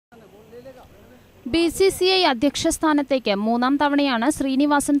BCCI അധ്യക്ഷ സ്ഥാനത്തേക്ക് മൂന്നാം തവണയാണ്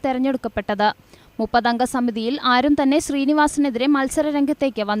ശ്രീനിവാസൻ തെരഞ്ഞെടുക്കപ്പെട്ടത്. 30-അംഗ സമിതിയിൽ ആരും തന്നെ ശ്രീനിവാസനെതിരെ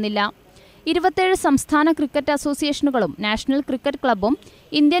മത്സരരംഗത്തേക്ക് വന്നില്ല. 27 സംസ്ഥാന ക്രിക്കറ്റ് അസോസിയേഷനുകളും നാഷണൽ ക്രിക്കറ്റ് ക്ലബ്ബും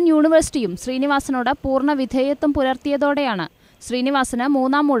ഇന്ത്യൻ യൂണിവേഴ്സിറ്റിയും ശ്രീനിവാസനോട് പൂർണ്ണ വിധേയത്വം പുലർത്തിയതോടെയാണ് ശ്രീനിവാസന്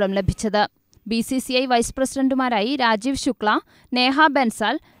മൂന്നാം ഊഴം ലഭിച്ചത്. BCCI വൈസ് പ്രസിഡന്റുമാരായി രാജീവ് ശുക്ല, നേഹ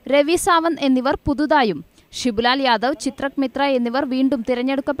ബൻസാൽ, രവി സാവന്ത് എന്നിവർ പുതുതായും ഷിബുലാൽ യാദവ്, ചിത്രക് മിത്ര എന്നിവർ വീണ്ടും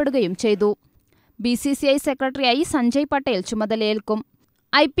തിരഞ്ഞെടുക്കപ്പെടുകയും ചെയ്തു. BCCI സെക്രട്ടറിയായി സഞ്ജയ് പട്ടേൽ ചുമതലയേൽക്കും.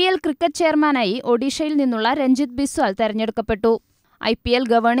 IPL ക്രിക്കറ്റ് ചെയർമാനായി ഒഡീഷയിൽ നിന്നുള്ള രഞ്ജിത് ബിസ്വാൽ തെരഞ്ഞെടുക്കപ്പെട്ടു. IPL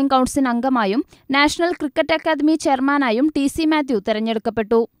governing council അംഗമായും national cricket academy ചെയർമാനായും TC Mathew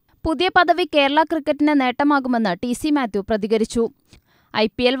തെരഞ്ഞെടുക്കപ്പെട്ടു. പുതിയ പദവി കേരള ക്രിക്കറ്റിന് നേട്ടമാകുമെന്ന് TC മാത്യു പ്രതികരിച്ചു.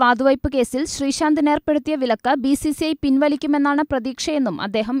 IPL വാതുവയ്പ് കേസിൽ ശ്രീശാന്തിന് ഏർപ്പെടുത്തിയ വിലക്ക് BCCI പിൻവലിക്കുമെന്നാണ് പ്രതീക്ഷയെന്നും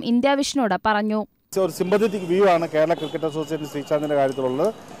അദ്ദേഹം ഇന്ത്യാവിഷനോട് പറഞ്ഞു. ഒരു സിമ്പത്തറ്റിക് വ്യൂ ആണ് കേരള ക്രിക്കറ്റ് അസോസിയേഷൻ ശ്രീശാന്തിന്റെ കാര്യത്തിലുള്ളത്.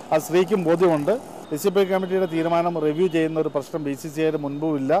 അത് ശ്രീക്കും ബോധ്യമുണ്ട്. ഡിസിപ്ലിൻ കമ്മിറ്റിയുടെ തീരുമാനം റിവ്യൂ ചെയ്യുന്ന ഒരു പ്രശ്നം BCCIയുടെ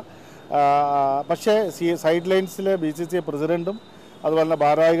മുൻപും ഇല്ല. പക്ഷേ സൈഡ് ലൈൻസിലെ BCCI പ്രസിഡന്റും അതുപോലെ തന്നെ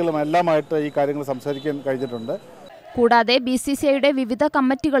ഭാരവാഹികളും എല്ലാമായിട്ട് ഈ കാര്യങ്ങൾ സംസാരിക്കാൻ കഴിഞ്ഞിട്ടുണ്ട്. കൂടാതെ BCCIയുടെ വിവിധ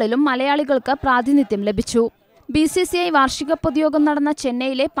കമ്മിറ്റികളിലും മലയാളികൾക്ക് പ്രാതിനിധ്യം ലഭിച്ചു. BCCI വാർഷിക പൊതുയോഗം നടന്ന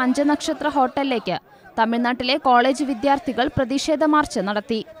ചെന്നൈയിലെ പഞ്ചനക്ഷത്ര ഹോട്ടലിലേക്ക് തമിഴ്നാട്ടിലെ കോളേജ് വിദ്യാർത്ഥികൾ പ്രതിഷേധ മാർച്ച്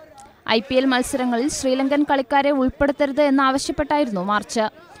നടത്തി. IPL മത്സരങ്ങളിൽ ശ്രീലങ്കൻ കളിക്കാരെ ഉൾപ്പെടുത്തരുത് എന്നാവശ്യപ്പെട്ടായിരുന്നു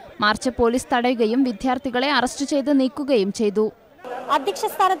മാർച്ച് പോലീസ് തടയുകയും വിദ്യാർത്ഥികളെ അറസ്റ്റ് ചെയ്ത് നീക്കുകയും ചെയ്തു. അധ്യക്ഷ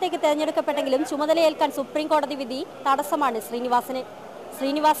സ്ഥാനത്തേക്ക് തെരഞ്ഞെടുക്കപ്പെട്ടെങ്കിലും ചുമതലയേൽക്കാൻ സുപ്രീം കോടതി വിധി തടസ്സമാണ്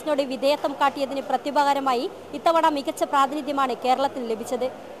ശ്രീനിവാസനോട് വിധേയത്വം കാട്ടിയതിന് പ്രത്യുപകാരമായി ഇത്തവണ മികച്ച പ്രാതിനിധ്യമാണ് കേരളത്തിന് ലഭിച്ചത്.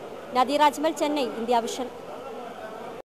 നദീർ അജ്മൽ, ചെന്നൈ, ഇന്ത്യാവിഷൻ.